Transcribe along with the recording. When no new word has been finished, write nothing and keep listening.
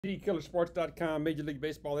SDKillerSports.com Major League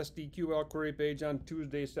Baseball SDQL query page on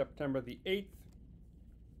Tuesday, September the 8th.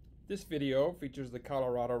 This video features the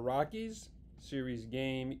Colorado Rockies. Series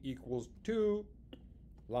game equals 2.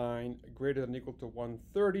 Line greater than or equal to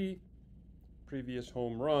 130. Previous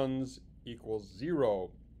home runs equals 0.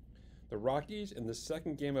 The Rockies in the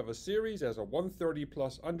second game of a series as a 130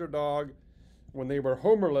 plus underdog when they were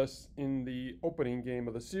homerless in the opening game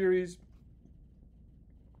of the series.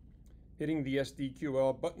 Hitting the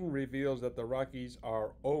SDQL button reveals that the Rockies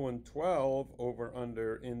are 0-12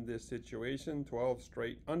 over-under in this situation, 12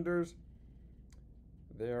 straight unders.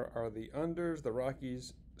 There are the unders. The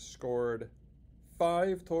Rockies scored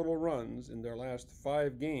 5 total runs in their last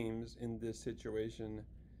 5 games in this situation,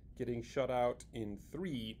 getting shut out in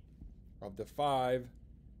 3 of the 5.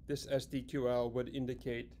 This SDQL would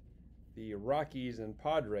indicate the Rockies and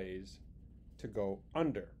Padres to go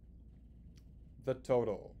under the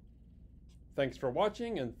total. Thanks for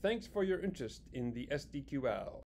watching, and thanks for your interest in the SDQL.